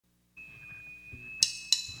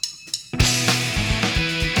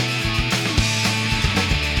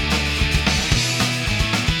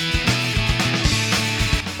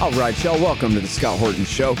All right, y'all, welcome to the Scott Horton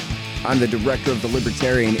Show. I'm the director of the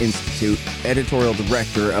Libertarian Institute, editorial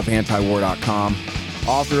director of antiwar.com,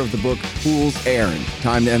 author of the book Fool's Errand,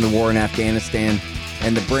 Time to End the War in Afghanistan,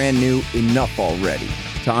 and the brand new Enough Already,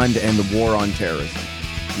 Time to End the War on Terrorism.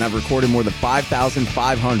 And I've recorded more than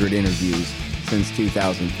 5,500 interviews since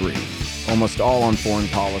 2003, almost all on foreign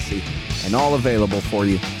policy, and all available for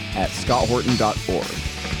you at scotthorton.org.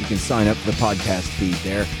 You can sign up for the podcast feed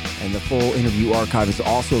there, and the full interview archive is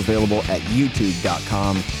also available at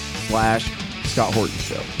youtube.com/Scott Horton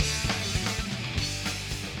Show.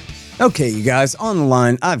 Okay, you guys, on the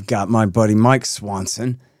line, I've got my buddy Mike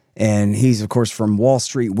Swanson, and he's, of course, from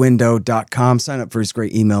wallstreetwindow.com. Sign up for his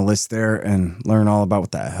great email list there and learn all about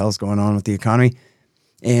what the hell's going on with the economy.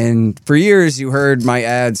 And for years, you heard my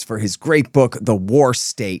ads for his great book, The War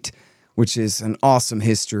State, which is an awesome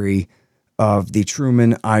history of the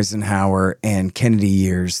Truman, Eisenhower, and Kennedy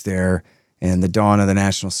years there and the dawn of the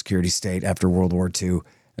national security state after World War II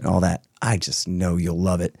and all that. I just know you'll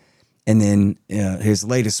love it. And then his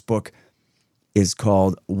latest book is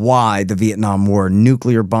called Why the Vietnam War,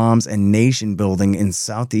 Nuclear Bombs and Nation Building in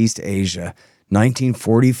Southeast Asia,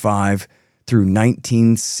 1945 through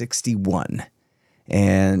 1961.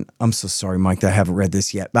 And I'm so sorry, Mike, that I haven't read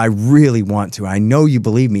this yet, but I really want to. I know you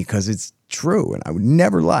believe me because it's true, and I would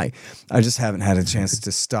never lie. I just haven't had a chance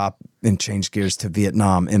to stop and change gears to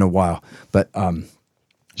Vietnam in a while. But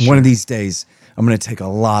one of these days, I'm going to take a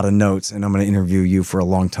lot of notes, and I'm going to interview you for a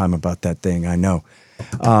long time about that thing, I know.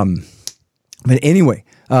 But anyway,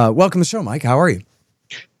 welcome to the show, Mike. How are you?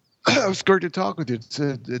 It was great to talk with you.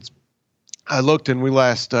 I looked, and we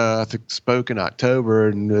last, I think, spoke in October,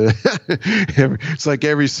 and it's like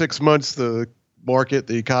every 6 months the market,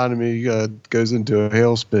 the economy goes into a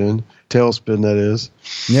tailspin, that is.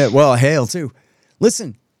 Yeah, well, a hail, too.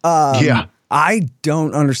 Listen, I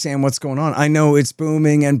don't understand what's going on. I know it's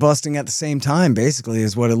booming and busting at the same time, basically,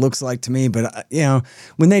 is what it looks like to me. But,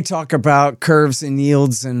 when they talk about curves and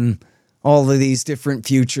yields and all of these different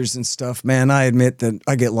futures and stuff, man, I admit that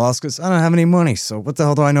I get lost because I don't have any money. So what the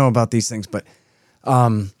hell do I know about these things? But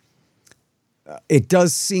it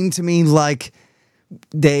does seem to me like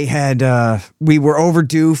they had we were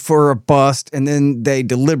overdue for a bust, and then they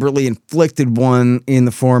deliberately inflicted one in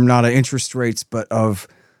the form not of interest rates but of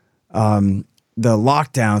the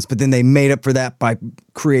lockdowns. But then they made up for that by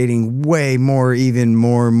creating even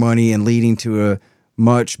more money and leading to a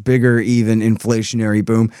much bigger, even inflationary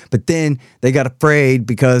boom. But then they got afraid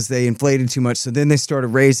because they inflated too much. So then they started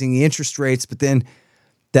raising the interest rates, but then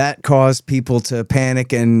that caused people to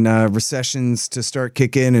panic and recessions to start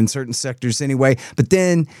kicking in certain sectors anyway. But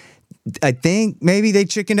then I think maybe they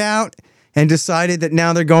chickened out and decided that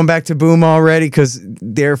now they're going back to boom already because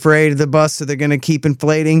they're afraid of the bust, so they're going to keep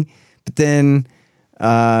inflating. But then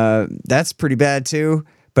that's pretty bad too.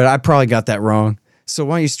 But I probably got that wrong. So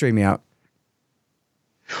why don't you straighten me out?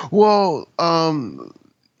 Well,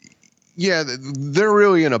 they're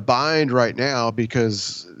really in a bind right now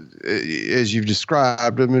because, as you've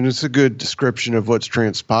described, I mean, it's a good description of what's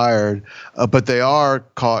transpired, but they are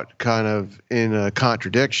caught kind of in a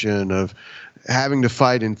contradiction of having to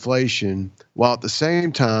fight inflation while at the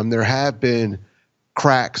same time there have been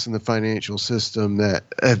cracks in the financial system that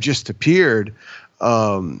have just appeared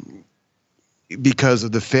because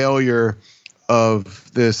of the failure of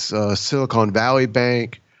this Silicon Valley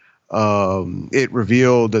Bank. It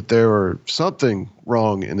revealed that there were something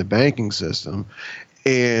wrong in the banking system,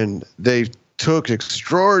 and they took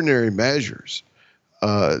extraordinary measures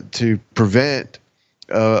to prevent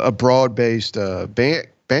a broad-based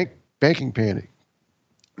banking panic.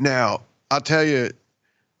 Now, I'll tell you,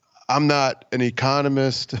 I'm not an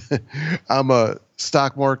economist. I'm a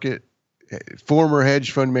stock market former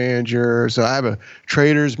hedge fund manager, so I have a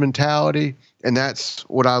trader's mentality, and that's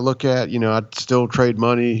what I look at. I still trade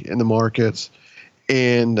money in the markets,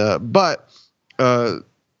 and but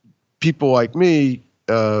people like me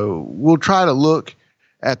will try to look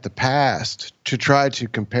at the past to try to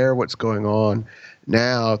compare what's going on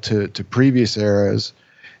now to previous eras.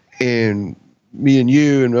 And me and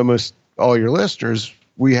you and almost all your listeners,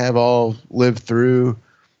 we have all lived through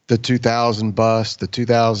the 2000 bust, the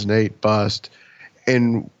 2008 bust,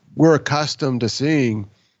 and we're accustomed to seeing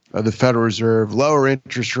the Federal Reserve lower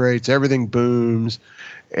interest rates, everything booms,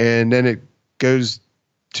 and then it goes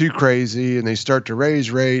too crazy and they start to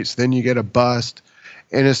raise rates, then you get a bust.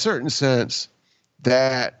 In a certain sense,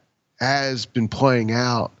 that has been playing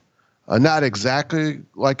out, not exactly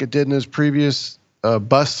like it did in those previous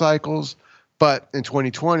bust cycles, but in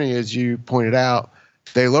 2020, as you pointed out,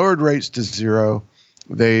 they lowered rates to zero.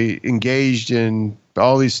 They engaged in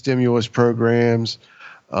all these stimulus programs.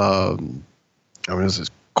 This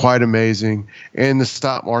is quite amazing, and the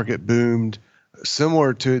stock market boomed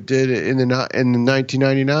similar to it did in the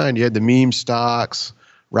 1999. You had the meme stocks,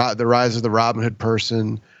 the rise of the Robinhood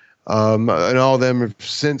person, and all of them have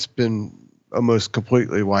since been almost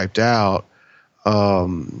completely wiped out,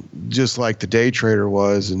 just like the day trader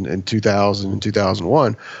was in 2000 and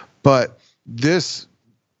 2001. But this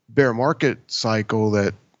bear market cycle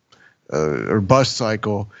or bust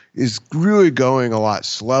cycle is really going a lot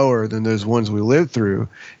slower than those ones we lived through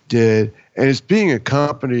did. And it's being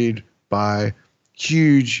accompanied by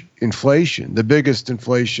huge inflation, the biggest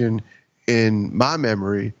inflation in my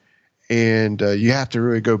memory. And you have to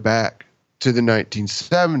really go back to the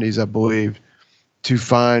 1970s, I believe, to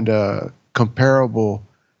find a comparable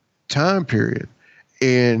time period.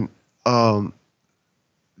 And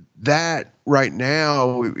that right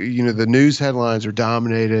now, the news headlines are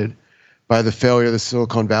dominated by the failure of the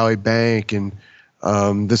Silicon Valley Bank, and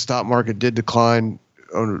the stock market did decline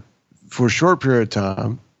for a short period of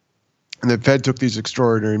time. And the Fed took these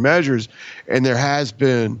extraordinary measures, and there has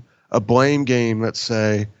been a blame game, let's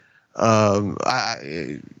say.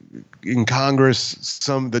 In Congress,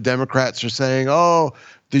 some of the Democrats are saying, oh,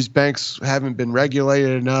 these banks haven't been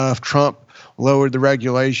regulated enough. Trump lowered the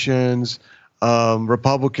regulations.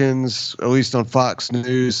 Republicans, at least on Fox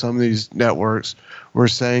News, some of these networks were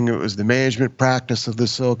saying it was the management practice of the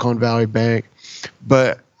Silicon Valley Bank.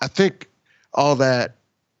 But I think all that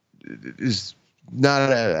is not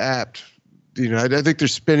apt. I think they're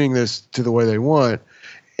spinning this to the way they want.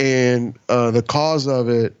 And the cause of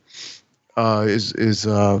it is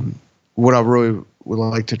what I really would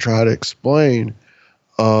like to try to explain.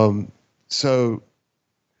 So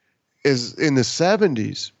is in the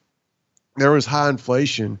 70s, there was high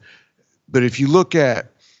inflation, but if you look at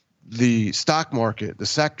the stock market, the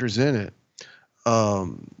sectors in it,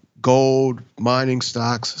 gold, mining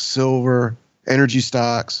stocks, silver, energy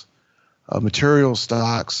stocks, material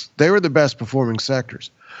stocks, they were the best performing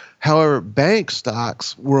sectors. However, bank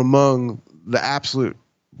stocks were among the absolute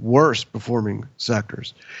worst performing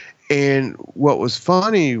sectors. And what was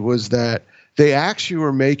funny was that they actually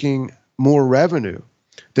were making more revenue.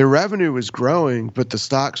 Their revenue was growing, but the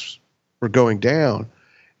stocks were going down.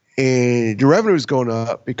 And the revenue was going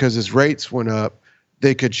up because as rates went up,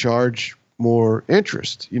 they could charge more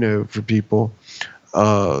interest, for people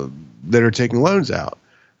that are taking loans out,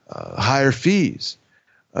 higher fees,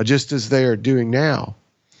 just as they are doing now.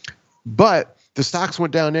 But the stocks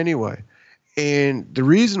went down anyway. And the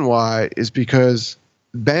reason why is because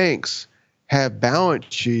banks have balance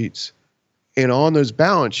sheets, and on those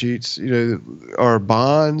balance sheets, are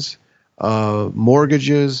bonds,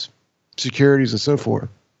 mortgages, securities, and so forth.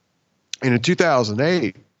 And in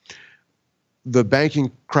 2008, the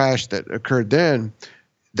banking crash that occurred then,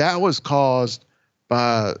 that was caused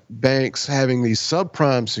by banks having these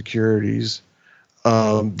subprime securities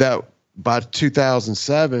that by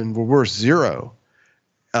 2007 were worth zero.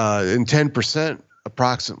 And 10%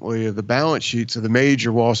 approximately of the balance sheets of the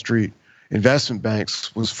major Wall Street investment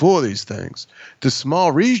banks was full of these things. The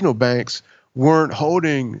small regional banks weren't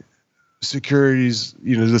holding securities,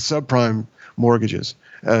 the subprime mortgages,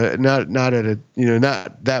 not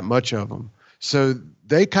that much of them. So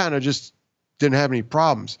they kind of just didn't have any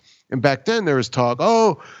problems. And back then there was talk,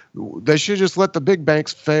 they should just let the big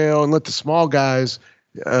banks fail and let the small guys,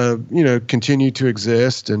 continue to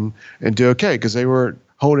exist and do okay because they weren't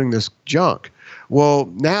holding this junk. Well,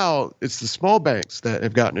 now it's the small banks that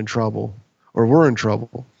have gotten in trouble or were in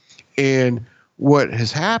trouble. And what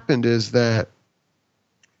has happened is that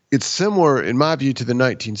it's similar, in my view, to the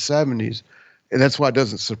 1970s. And that's why it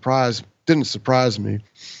didn't surprise me.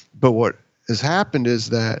 But what has happened is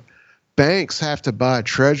that banks have to buy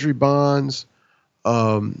treasury bonds,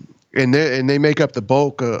 and they make up the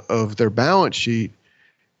bulk of their balance sheet.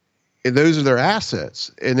 And those are their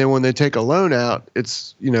assets. And then when they take a loan out,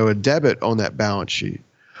 it's, a debit on that balance sheet.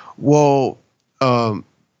 Well,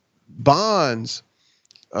 bonds,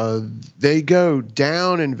 they go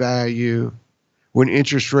down in value when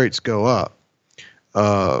interest rates go up.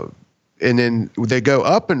 And then they go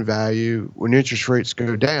up in value when interest rates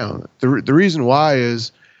go down. The reason why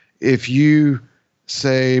is if you,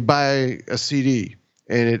 say, buy a CD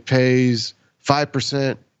and it pays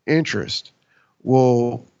 5% interest,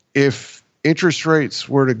 well, if interest rates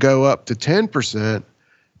were to go up to 10%,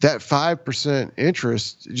 that 5%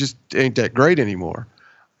 interest just ain't that great anymore.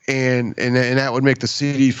 And that would make the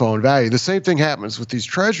CD fall in value. The same thing happens with these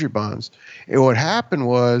treasury bonds. And what happened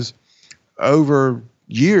was over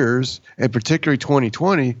years, and particularly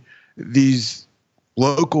 2020, these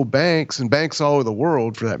local banks and banks all over the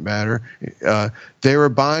world for that matter, they were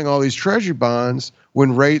buying all these treasury bonds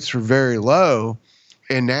when rates were very low.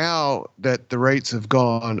 And now that the rates have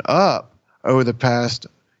gone up over the past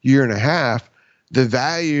year and a half, the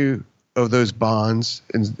value of those bonds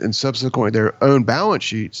and subsequently their own balance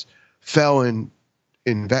sheets fell in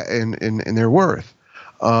their worth.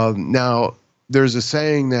 Now, there's a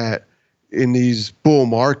saying that in these bull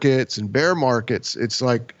markets and bear markets, it's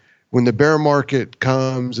like when the bear market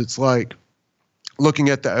comes, it's like looking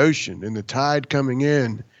at the ocean and the tide coming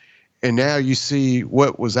in, and now you see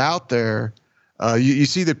what was out there. You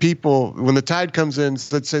see the people when the tide comes in.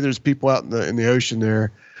 Let's say there's people out in the ocean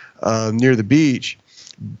there near the beach,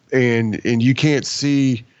 and you can't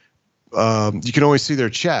see. You can only see their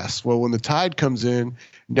chest. Well, when the tide comes in,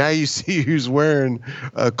 now you see who's wearing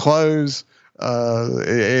clothes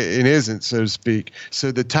and isn't, so to speak.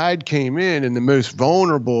 So the tide came in, and the most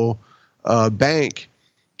vulnerable bank,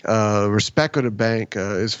 or speculative bank,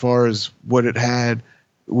 as far as what it had,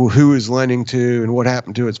 who is lending to, and what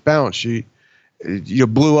happened to its balance sheet, you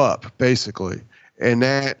blew up basically, and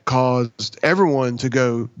that caused everyone to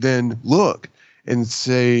go then look and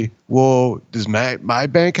say, well, does my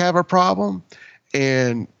bank have a problem?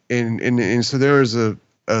 And so there was a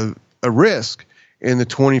risk in the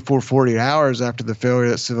 24, 48 hours after the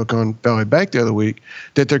failure at Silicon Valley Bank the other week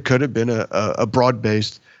that there could have been a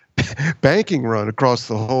broad-based banking run across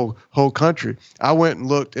the whole country. I went and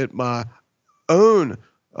looked at my own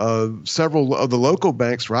several of the local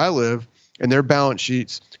banks where I live, and their balance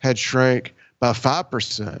sheets had shrank by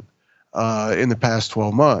 5% in the past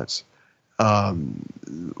 12 months.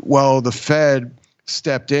 Well, the Fed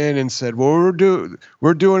stepped in and said, well,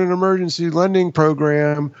 we're doing an emergency lending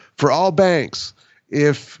program for all banks.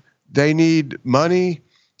 If they need money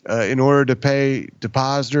in order to pay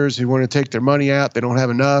depositors who want to take their money out, they don't have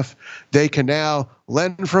enough, they can now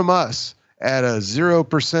lend from us at a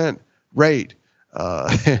 0% rate.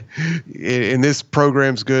 And this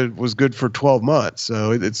program's was good for 12 months,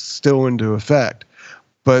 so it's still into effect.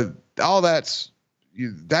 But all that's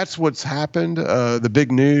what's happened. The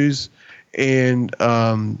big news, and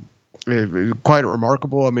quite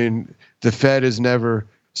remarkable. I mean, the Fed has never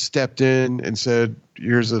stepped in and said,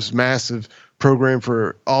 "Here's this massive program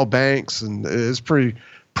for all banks," and it's pretty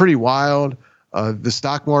wild. The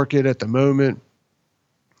stock market at the moment,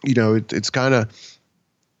 it's kind of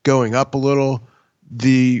going up a little.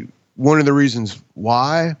 One of the reasons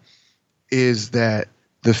why is that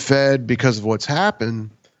the Fed, because of what's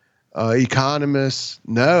happened, economists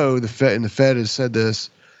know, the Fed has said this,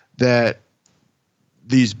 that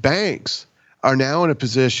these banks are now in a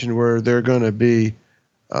position where they're going to be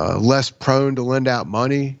less prone to lend out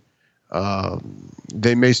money.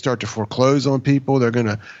 They may start to foreclose on people. They're going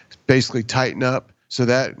to basically tighten up, so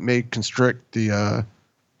that may constrict the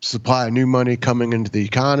supply of new money coming into the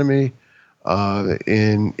economy.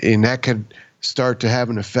 And that could start to have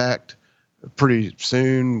an effect pretty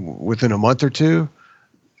soon, within a month or two.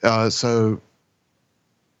 So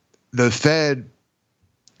the Fed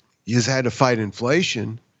has had to fight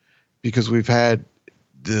inflation because we've had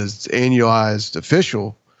this annualized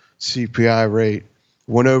official CPI rate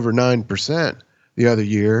went over 9% the other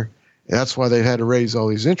year. And that's why they've had to raise all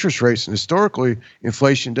these interest rates. And historically,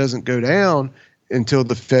 inflation doesn't go down until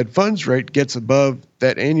the Fed funds rate gets above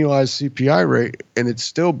that annualized CPI rate, and it's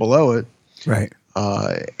still below it. Right.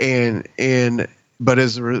 But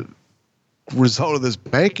as a result of this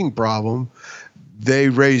banking problem, they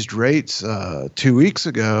raised rates 2 weeks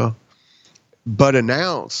ago, but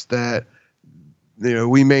announced that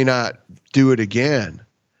we may not do it again.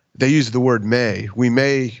 They use the word may. We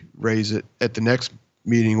may raise it at the next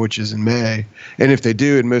meeting, which is in May, and if they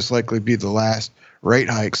do, it'd most likely be the last rate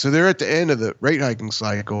hike. So they're at the end of the rate hiking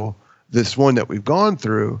cycle, this one that we've gone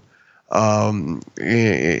through, and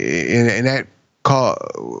that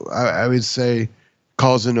I would say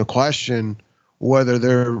calls into question whether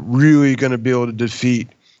they're really going to be able to defeat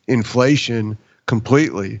inflation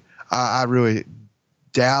completely. I really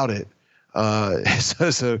doubt it.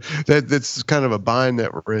 So that's kind of a bind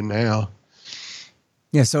that we're in now.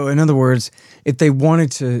 Yeah. So in other words, if they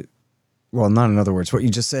wanted to, well, not in other words, what you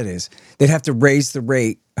just said is they'd have to raise the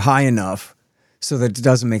rate high enough so that it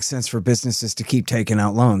doesn't make sense for businesses to keep taking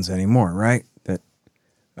out loans anymore, right? That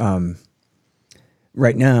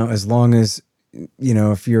right now, as long as,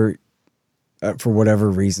 if you're, for whatever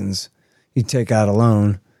reasons, you take out a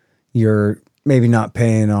loan, you're maybe not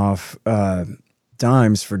paying off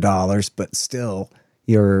dimes for dollars, but still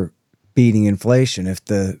you're beating inflation if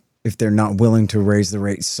they're not willing to raise the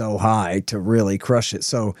rate so high to really crush it.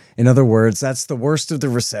 So in other words, that's the worst of the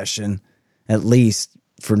recession, at least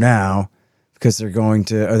for now, because are they going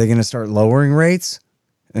to start lowering rates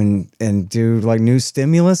and do like new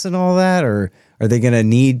stimulus and all that? Or Are they going to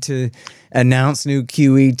need to announce new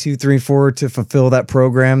QE 234 to fulfill that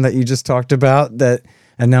program that you just talked about that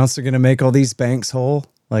announced they're going to make all these banks whole?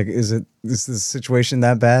 Like, is the situation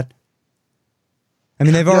that bad? I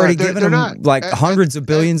mean, they've already given them like hundreds of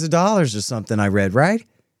billions of dollars or something, I read, right?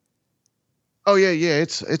 Oh yeah.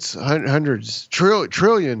 It's hundreds,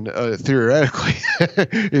 trillion theoretically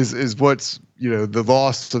is what's, the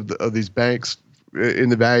loss of these banks in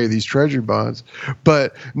the value of these treasury bonds.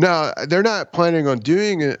 But no, they're not planning on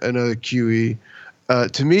doing another QE.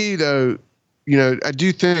 To me, though, I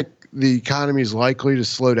do think the economy is likely to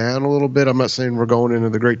slow down a little bit. I'm not saying we're going into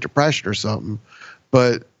the Great Depression or something,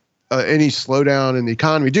 but any slowdown in the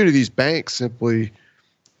economy due to these banks simply,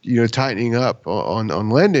 tightening up on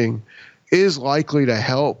lending is likely to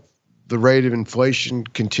help the rate of inflation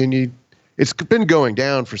continue. It's been going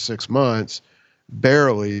down for 6 months,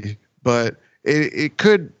 barely, but it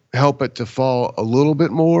could help it to fall a little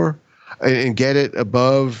bit more and get it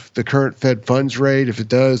above the current Fed funds rate. If it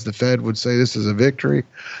does, the Fed would say this is a victory.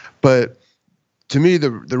 But to me,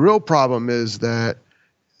 the real problem is that,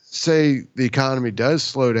 say the economy does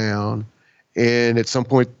slow down, and at some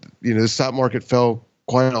point, the stock market fell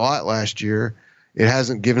quite a lot last year. It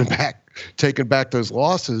hasn't taken back those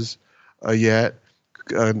losses yet,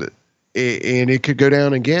 and it could go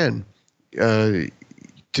down again.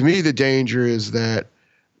 To me, the danger is that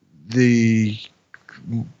the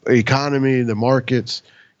economy, the markets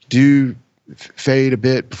do fade a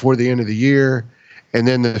bit before the end of the year, and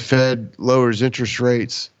then the Fed lowers interest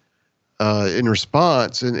rates in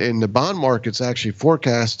response, and the bond market's actually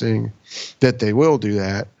forecasting that they will do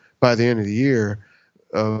that by the end of the year.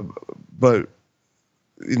 But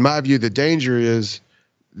in my view, the danger is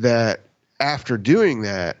that after doing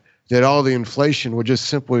that all the inflation would just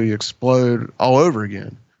simply explode all over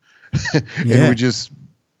again. And I just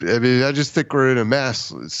think we're in a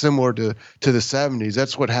mess similar to the 70s.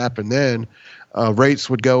 That's what happened then. Rates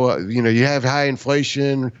would go up. You have high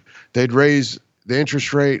inflation. They'd raise the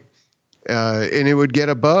interest rate, and it would get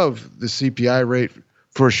above the CPI rate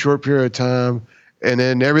for a short period of time, and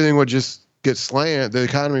then everything would just get slammed. The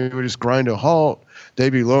economy would just grind to a halt.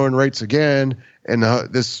 They'd be lowering rates again, and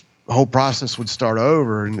this whole process would start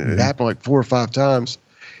over. And it happened like 4 or 5 times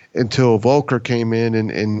until Volcker came in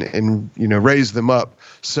and raised them up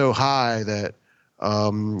so high that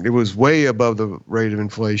it was way above the rate of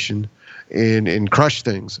inflation and crushed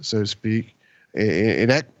things, so to speak.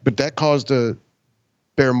 But that caused a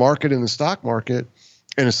bear market in the stock market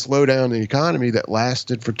and a slowdown in the economy that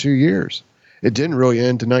lasted for 2 years. It didn't really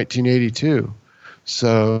end to 1982.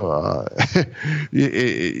 So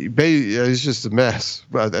it's just a mess,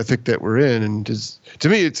 I think, that we're in. And to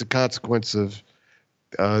me, it's a consequence of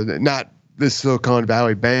not this Silicon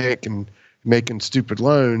Valley Bank and making stupid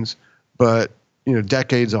loans, but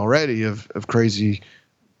decades already of crazy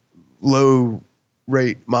low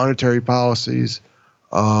rate monetary policies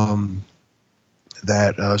that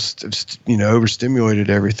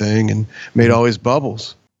overstimulated everything and made all these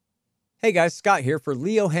bubbles. Hey guys, Scott here for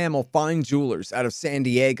Leo Hamill Fine Jewelers out of San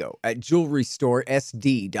Diego at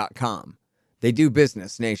jewelrystoresd.com. They do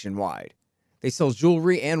business nationwide. They sell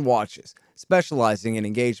jewelry and watches, specializing in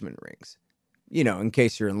engagement rings. In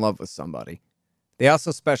case you're in love with somebody. They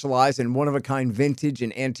also specialize in one-of-a-kind vintage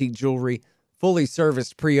and antique jewelry, fully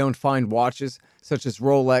serviced pre-owned fine watches, such as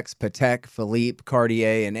Rolex, Patek, Philippe,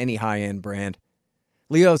 Cartier, and any high-end brand.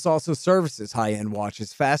 Leo's also services high-end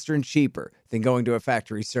watches faster and cheaper than going to a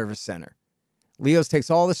factory service center. Leo's takes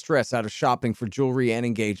all the stress out of shopping for jewelry and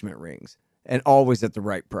engagement rings, and always at the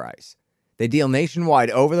right price. They deal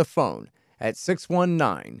nationwide over the phone at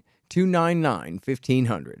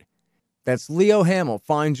 619-299-1500. That's Leo Hamill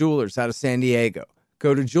Fine Jewelers out of San Diego.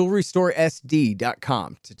 Go to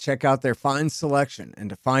jewelrystoresd.com to check out their fine selection and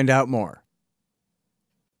to find out more.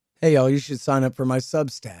 Hey, y'all, you should sign up for my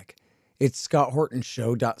Substack. It's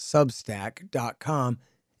scotthortonshow.substack.com.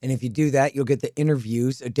 And if you do that, you'll get the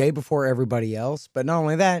interviews a day before everybody else. But not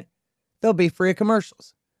only that, they'll be free of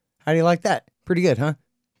commercials. How do you like that? Pretty good, huh?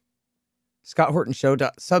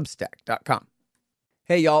 scotthortonshow.substack.com.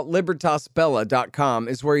 Hey, y'all, libertasbella.com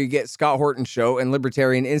is where you get Scott Horton Show and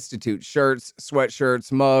Libertarian Institute shirts,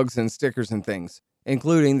 sweatshirts, mugs, and stickers and things,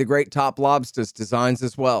 including the great Top Lobsters designs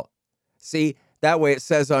as well. See, that way it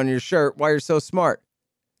says on your shirt why you're so smart.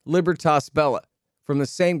 Libertas Bella, from the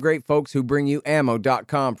same great folks who bring you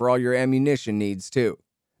ammo.com for all your ammunition needs, too.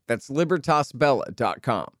 That's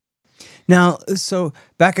libertasbella.com. Now, so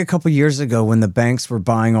back a couple years ago when the banks were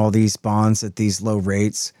buying all these bonds at these low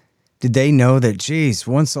rates, did they know that, geez,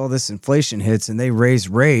 once all this inflation hits and they raise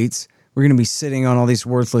rates, we're going to be sitting on all these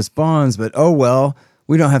worthless bonds, but oh well,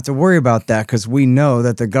 we don't have to worry about that because we know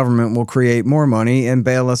that the government will create more money and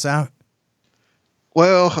bail us out?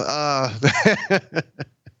 Well,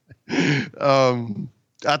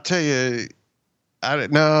 I'll tell you, I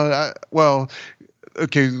don't know. Well,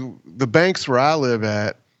 okay, the banks where I live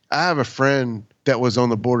at, I have a friend that was on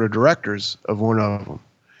the board of directors of one of them,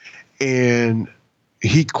 and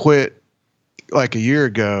he quit like a year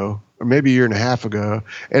ago, or maybe a year and a half ago,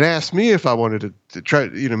 and asked me if I wanted to try,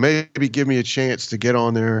 maybe give me a chance to get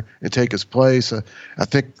on there and take his place. I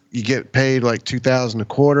think you get paid like $2,000 a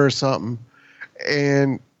quarter or something,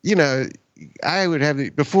 and I would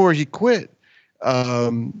have before he quit.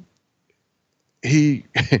 He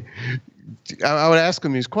I would ask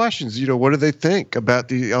him these questions, what do they think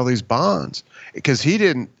about all these bonds? Because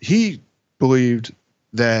he believed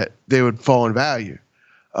that they would fall in value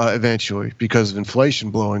eventually because of inflation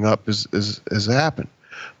blowing up as happened.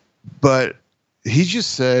 But he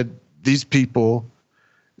just said these people,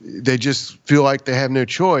 they just feel like they have no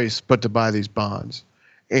choice but to buy these bonds.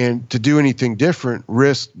 And to do anything different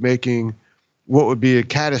risked making what would be a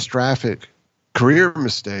catastrophic career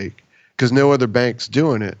mistake because no other bank's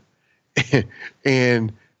doing it.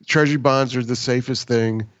 And treasury bonds are the safest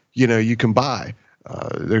thing, you can buy.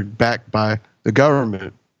 They're backed by the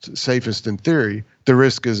government, safest in theory. The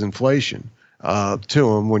risk is inflation to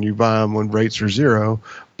them when you buy them when rates are zero.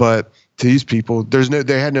 But to these people,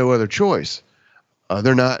 they had no other choice.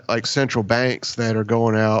 They're not like central banks that are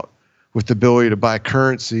going out with the ability to buy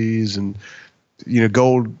currencies and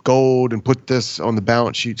gold and put this on the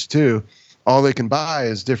balance sheets too. All they can buy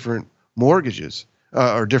is different mortgages.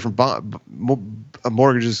 Or different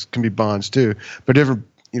mortgages can be bonds too, but different,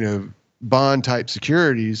 bond type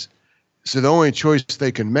securities. So the only choice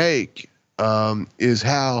they can make is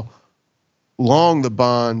how long the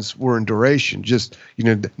bonds were in duration. Just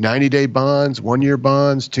 90-day bonds, 1-year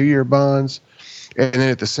bonds, 2-year bonds, and then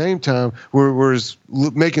at the same time, whereas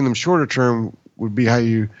making them shorter term would be how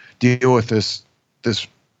you deal with this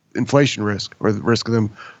inflation risk or the risk of them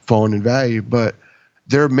falling in value. But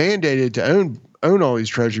they're mandated to own all these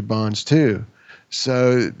treasury bonds too.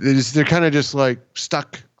 So they're kind of just like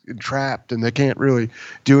stuck and trapped, and they can't really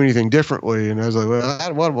do anything differently. And I was like, well,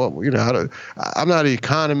 I'm not an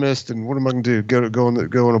economist, and what am I going to do?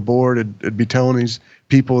 Go on a board and be telling these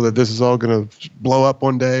people that this is all going to blow up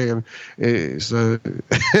one day? And so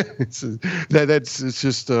it's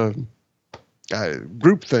just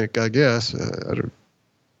groupthink, I guess. I don't.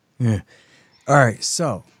 Yeah. All right.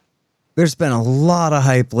 So there's been a lot of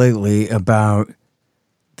hype lately about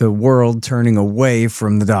the world turning away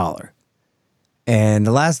from the dollar. And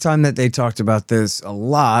the last time that they talked about this a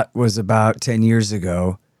lot was about 10 years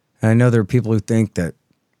ago. And I know there are people who think that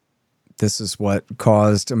this is what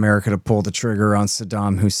caused America to pull the trigger on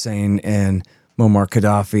Saddam Hussein and Muammar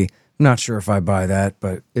Gaddafi. I'm not sure if I buy that,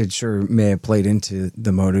 but it sure may have played into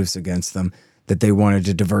the motives against them, that they wanted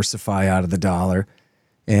to diversify out of the dollar.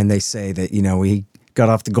 And they say that, we got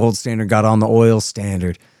off the gold standard, got on the oil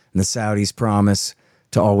standard, and the Saudis promise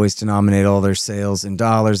to always denominate all their sales in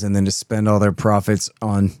dollars and then to spend all their profits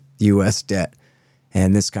on U.S. debt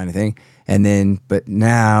and this kind of thing. But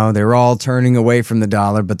now they're all turning away from the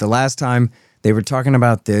dollar. But the last time they were talking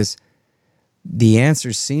about this, the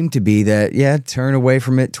answers seemed to be that, turn away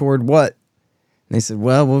from it toward what? And they said,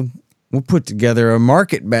 well, we'll put together a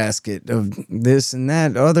market basket of this and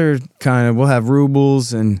that other kind of, we'll have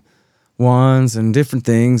rubles and wands and different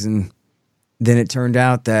things. And then it turned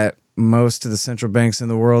out that most of the central banks in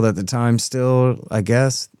the world at the time still, I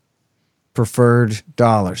guess, preferred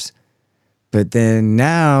dollars. But then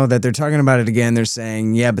now that they're talking about it again, they're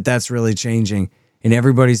saying, but that's really changing. And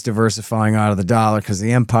everybody's diversifying out of the dollar because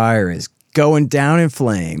the empire is going down in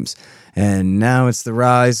flames. And now it's the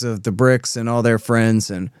rise of the BRICS and all their friends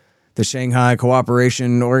and the Shanghai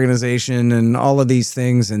Cooperation Organization and all of these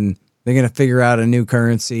things. And they're going to figure out a new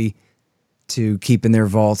currency to keep in their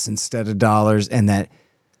vaults instead of dollars. And that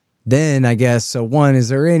then, I guess, so one, is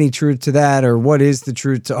there any truth to that, or what is the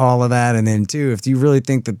truth to all of that? And then two, if you really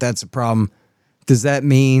think that that's a problem, does that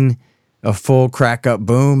mean a full crack up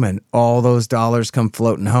boom and all those dollars come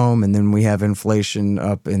floating home and then we have inflation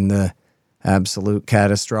up in the absolute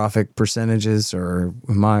catastrophic percentages? Or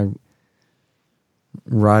am I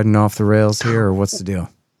riding off the rails here, or what's the deal?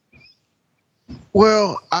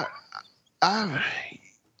 Well, I'm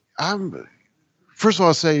first of all,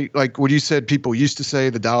 I'll say, like what you said, people used to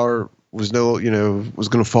say the dollar was was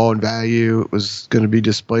going to fall in value. It was going to be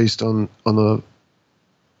displaced on the,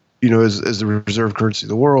 as the reserve currency of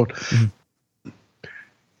the world.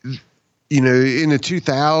 Mm-hmm. In the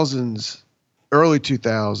 2000s, early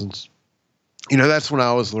 2000s, That's when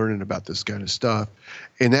I was learning about this kind of stuff.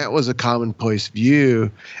 And that was a commonplace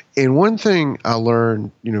view. And one thing I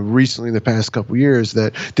learned, recently in the past couple of years,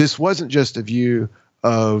 that this wasn't just a view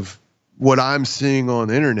of what I'm seeing on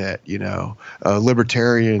the internet,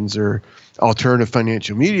 libertarians or alternative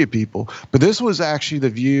financial media people, but this was actually the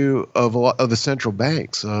view of a lot of the central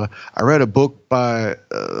banks. I read a book by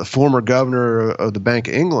a former governor of the Bank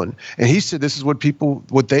of England, and he said this is what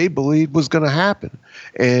they believed was going to happen,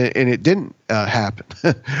 and it didn't happen.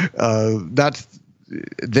 Not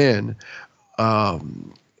then.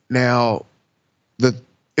 Now, and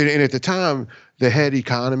at the time, the head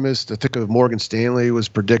economist, I think of Morgan Stanley, was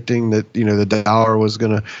predicting that the dollar was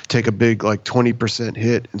going to take a big 20%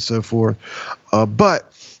 hit and so forth.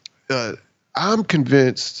 But I'm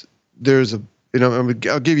convinced there's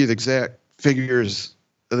I'll give you the exact figures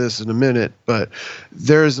of this in a minute. But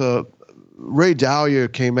there's Ray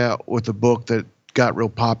Dalio came out with a book that got real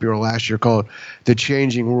popular last year called The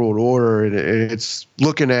Changing World Order, and it's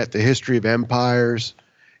looking at the history of empires,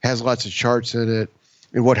 has lots of charts in it.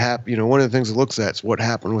 And what happened, one of the things it looks at is what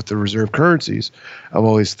happened with the reserve currencies of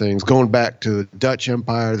all these things, going back to the Dutch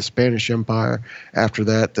Empire, the Spanish Empire, after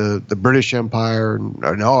that, the British Empire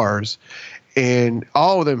and ours. And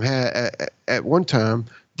all of them had, at one time,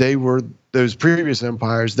 those previous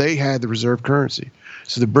empires, they had the reserve currency.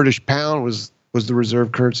 So the British pound was the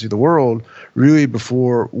reserve currency of the world really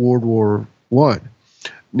before World War I.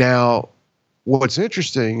 Now, what's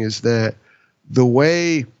interesting is that the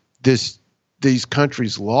way these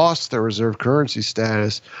countries lost their reserve currency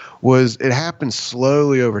status was it happened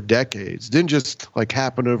slowly over decades. It didn't just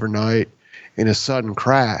happen overnight in a sudden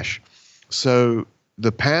crash. So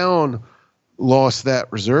the pound lost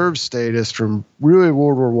that reserve status from really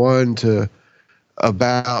World War I to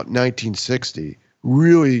about 1960,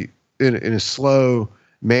 really in a slow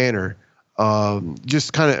manner.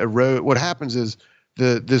 Just kind of erode. What happens is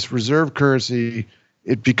this reserve currency,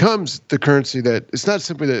 it becomes the currency that it's not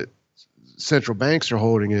simply that central banks are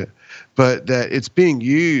holding it, but that it's being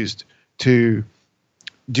used to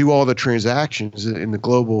do all the transactions in the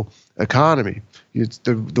global economy.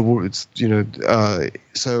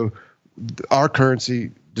 So our currency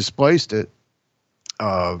displaced it,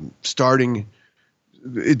 starting.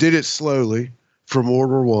 It did it slowly from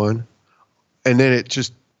World War I, and then it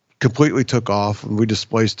just completely took off, and we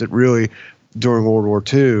displaced it really during World War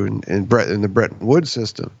II and in the Bretton Woods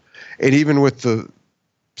system, and even with the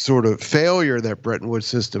sort of failure of that Bretton Woods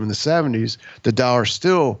system in the 70s, the dollar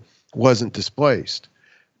still wasn't displaced.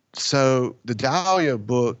 So the Dahlia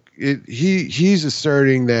book, he's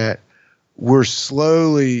asserting that we're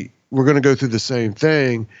going to go through the same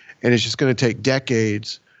thing, and it's just going to take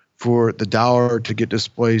decades for the dollar to get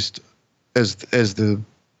displaced as the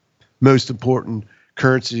most important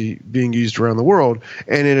currency being used around the world.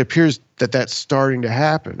 And it appears that that's starting to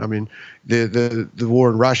happen. I mean, the war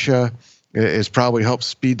in Russia has probably helped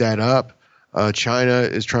speed that up. China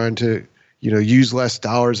is trying to, use less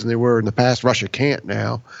dollars than they were in the past. Russia can't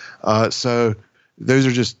now. So those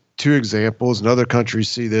are just two examples, and other countries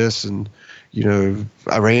see this, and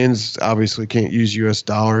Iran's obviously can't use U.S.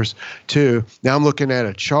 dollars too. Now I'm looking at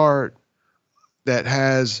a chart that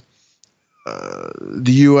has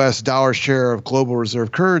the U.S. dollar share of global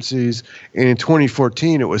reserve currencies, and in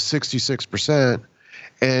 2014 it was 66%,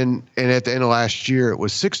 and at the end of last year it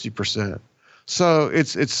was 60%. So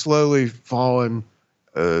it's slowly fallen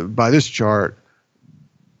by this chart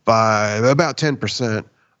by about 10%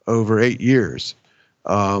 over 8 years.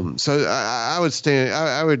 So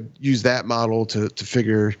I would use that model to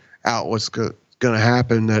figure out what's going to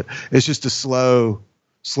happen. That it's just a slow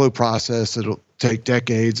process. It'll take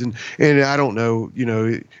decades, and I don't know.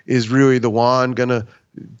 Is really the yuan going to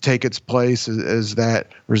take its place as that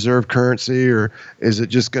reserve currency, or is it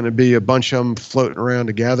just going to be a bunch of them floating around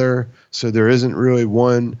together? So there isn't really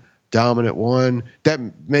one dominant one. That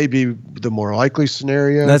may be the more likely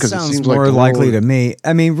scenario. That sounds more likely to me.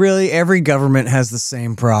 I mean, really, every government has the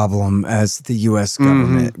same problem as the U.S.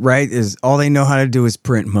 government, right? Is all they know how to do is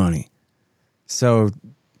print money. So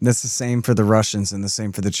that's the same for the Russians, and the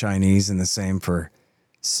same for the Chinese, and the same for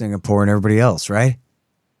Singapore and everybody else, right?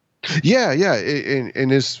 Yeah.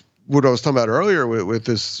 And this, what I was talking about earlier with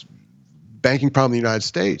this banking problem in the United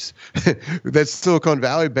States. That Silicon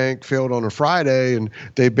Valley Bank failed on a Friday, and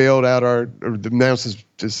they bailed out announced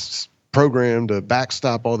this program to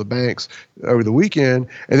backstop all the banks over the weekend.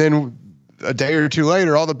 And then a day or two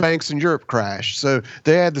later, all the banks in Europe crashed. So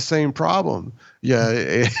they had the same problem.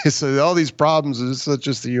 Yeah. So all these problems, it's not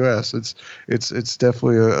just the U.S. It's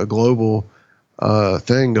definitely a global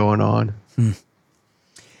thing going on.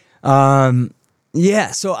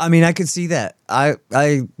 Yeah. So, I mean, I could see that. I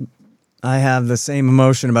I have the same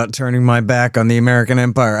emotion about turning my back on the American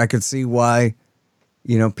empire. I could see why,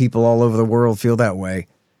 people all over the world feel that way.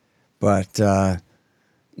 But, I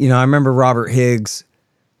remember Robert Higgs.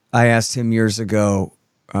 I asked him years ago,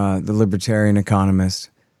 the libertarian economist,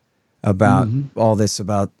 about all this,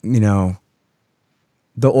 about, the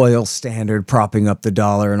oil standard propping up the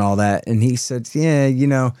dollar and all that. And he said,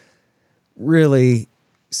 yeah, really,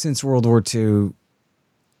 since World War II,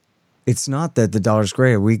 it's not that the dollar's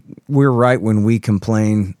great. We're right when we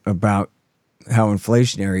complain about how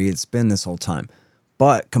inflationary it's been this whole time.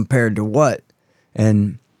 But compared to what?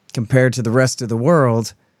 And compared to the rest of the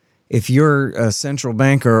world, if you're a central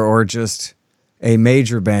banker or just a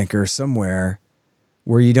major banker somewhere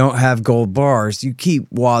where you don't have gold bars, you keep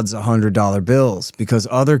wads of $100 bills because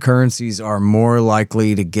other currencies are more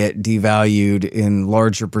likely to get devalued in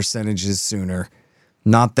larger percentages sooner.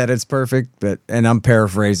 Not that it's perfect, and I'm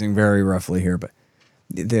paraphrasing very roughly here, but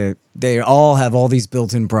they all have all these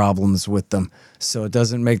built-in problems with them. So it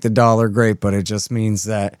doesn't make the dollar great, but it just means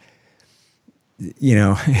that,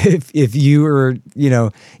 if you are,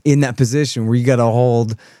 in that position where you got to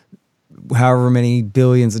hold however many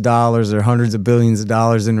billions of dollars or hundreds of billions of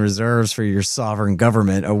dollars in reserves for your sovereign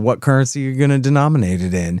government, of what currency you're going to denominate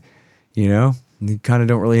it in, you kind of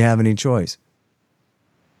don't really have any choice.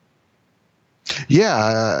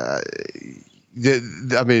 Yeah,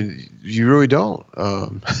 I mean, you really don't.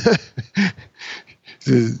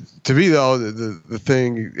 To me, though, the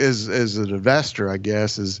thing is, as an investor, I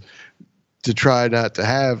guess, is to try not to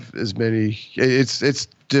have as many. It's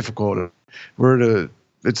difficult.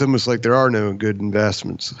 It's almost like there are no good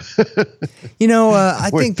investments. I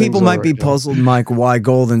think people might be puzzled, Mike, why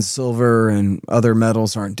gold and silver and other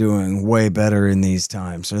metals aren't doing way better in these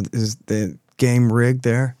times. Is the game rigged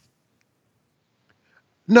there?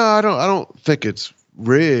 No, I don't think it's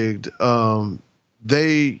rigged. They're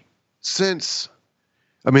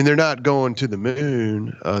not going to the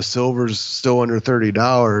moon. Silver's still under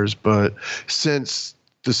 $30, but since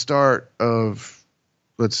the start of,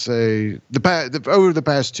 let's say, over the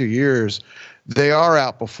past 2 years, they are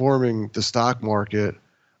outperforming the stock market.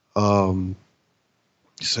 So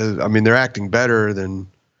they're acting better than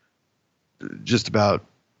just about.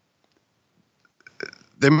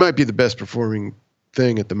 They might be the best performing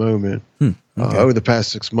thing at the moment. Okay. Over the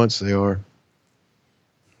past 6 months, they are.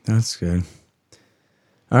 That's good.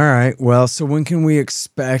 All right. Well, so when can we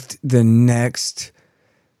expect the next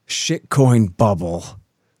shitcoin bubble?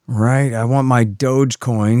 Right? I want my Doge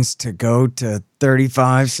coins to go to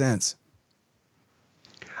 35 cents.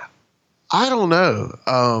 I don't know.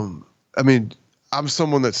 I'm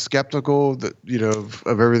someone that's skeptical that, of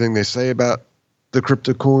everything they say about the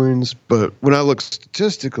crypto coins, but when I look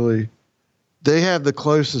statistically, they have the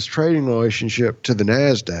closest trading relationship to the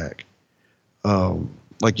NASDAQ.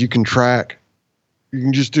 You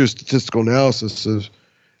can just do a statistical analysis of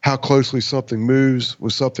how closely something moves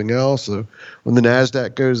with something else. So when the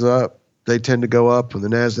NASDAQ goes up, they tend to go up. When the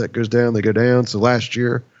NASDAQ goes down, they go down. So last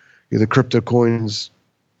year, the crypto coins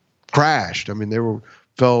crashed.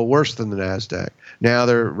 Fell worse than the NASDAQ. Now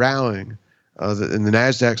they're rallying. And the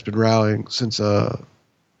NASDAQ's been rallying since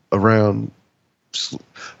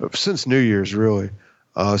New Year's, really.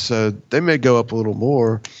 So they may go up a little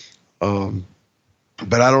more,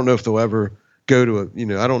 but I don't know if they'll ever go to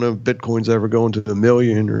I don't know if Bitcoin's ever going to 1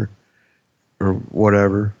 million or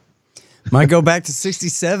whatever. Might go back to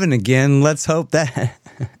 67 again. Let's hope that.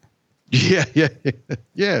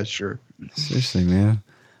 Yeah, sure. Seriously, man.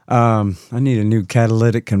 I need a new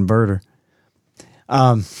catalytic converter.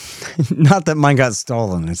 Not that mine got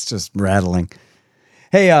stolen. It's just rattling.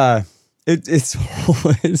 Hey, it's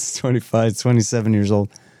 25, 27 years old.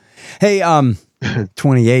 Hey,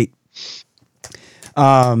 28.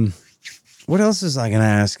 What else is I going to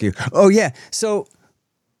ask you? Oh, yeah. So,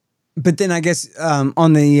 but then I guess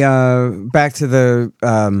on the back to the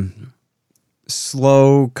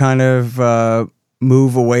slow kind of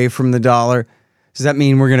move away from the dollar, does that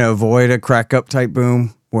mean we're going to avoid a crack up type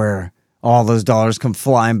boom where all those dollars come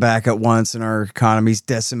flying back at once and our economy's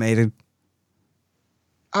decimated?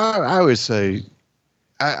 I would say,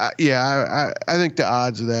 I think the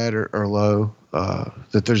odds of that are low.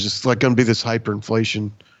 That there's just going to be this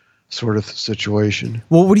hyperinflation sort of situation.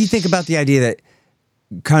 Well, what do you think about the idea that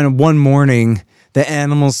kind of one morning the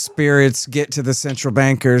animal spirits get to the central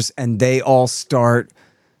bankers and they all start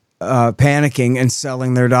panicking and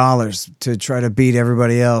selling their dollars to try to beat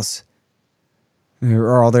everybody else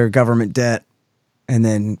or all their government debt? And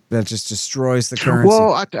then that just destroys the currency.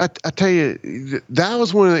 Well, I tell you, that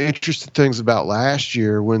was one of the interesting things about last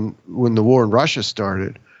year when the war in Russia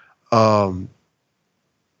started. It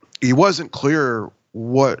wasn't clear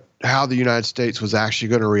how the United States was actually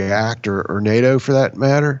going to react, or NATO for that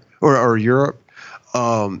matter, or Europe.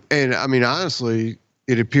 And I mean, honestly,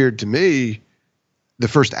 it appeared to me the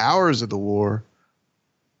first hours of the war,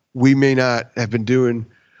 we may not have been doing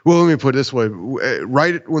well. Let me put it this way: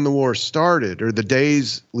 right when the war started, or the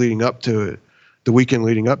days leading up to it, the weekend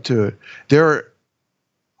leading up to it, there are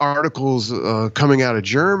articles coming out of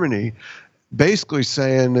Germany basically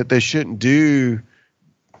saying that they shouldn't do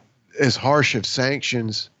as harsh of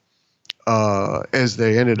sanctions as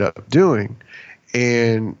they ended up doing.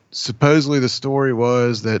 And supposedly the story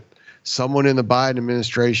was that someone in the Biden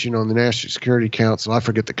administration on the National Security Council, I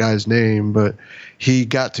forget the guy's name, but he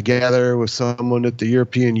got together with someone at the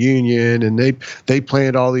European Union, and they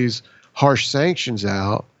planned all these harsh sanctions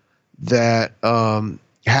out that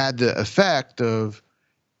had the effect of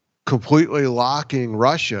completely locking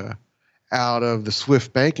Russia out of the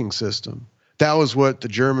SWIFT banking system. That was what the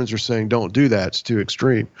Germans were saying. Don't do that. It's too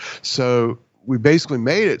extreme. So we basically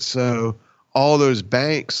made it so all those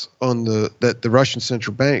banks that the Russian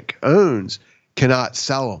central bank owns cannot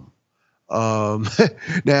sell them.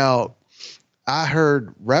 Now, I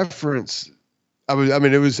heard reference. I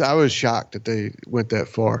was shocked that they went that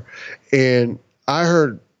far, and I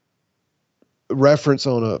heard reference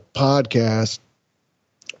on a podcast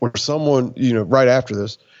where someone, right after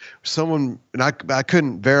this, someone, and I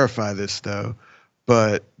couldn't verify this though,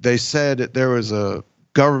 but they said that there was a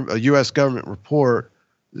U.S. government report,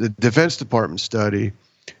 the Defense Department study,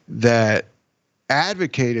 that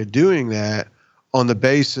advocated doing that on the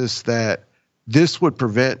basis that this would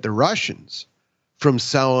prevent the Russians from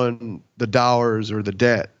selling the dollars or the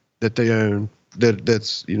debt that they own,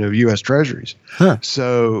 that's U.S. treasuries. Huh.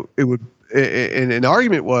 So it would, and an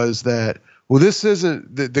argument was that, well, this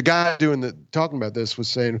isn't, the guy talking about this was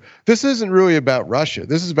saying, this isn't really about Russia.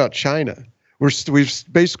 This is about China. We've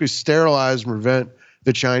basically sterilized and prevent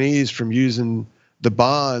the Chinese from using the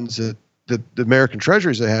bonds that the American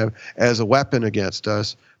treasuries they have as a weapon against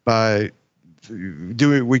us by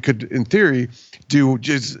we could, in theory, do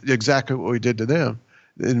just exactly what we did to them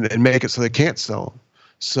and make it so they can't sell them.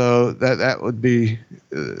 So that would be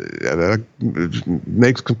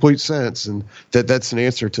makes complete sense, and that's an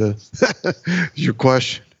answer to your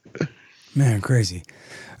question. Man, crazy.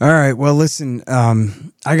 All right. Well, listen,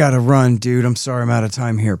 I got to run, dude. I'm sorry I'm out of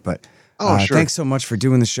time here, but Sure. Thanks so much for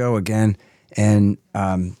doing the show again. And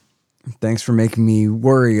thanks for making me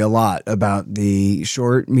worry a lot about the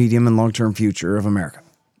short, medium, and long-term future of America,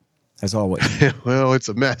 as always. Well, it's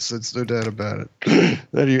a mess. It's no doubt about it.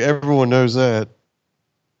 Everyone knows that.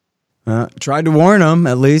 Tried to warn them,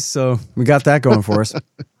 at least, so we got that going for us.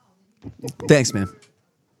 Thanks, man.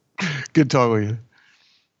 Good talking with you.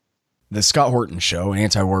 The Scott Horton Show,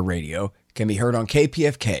 Anti-War Radio, can be heard on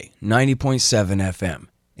KPFK 90.7 FM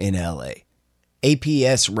in LA,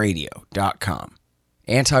 APSradio.com,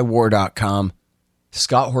 antiwar.com,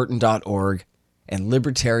 scotthorton.org, and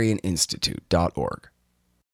libertarianinstitute.org.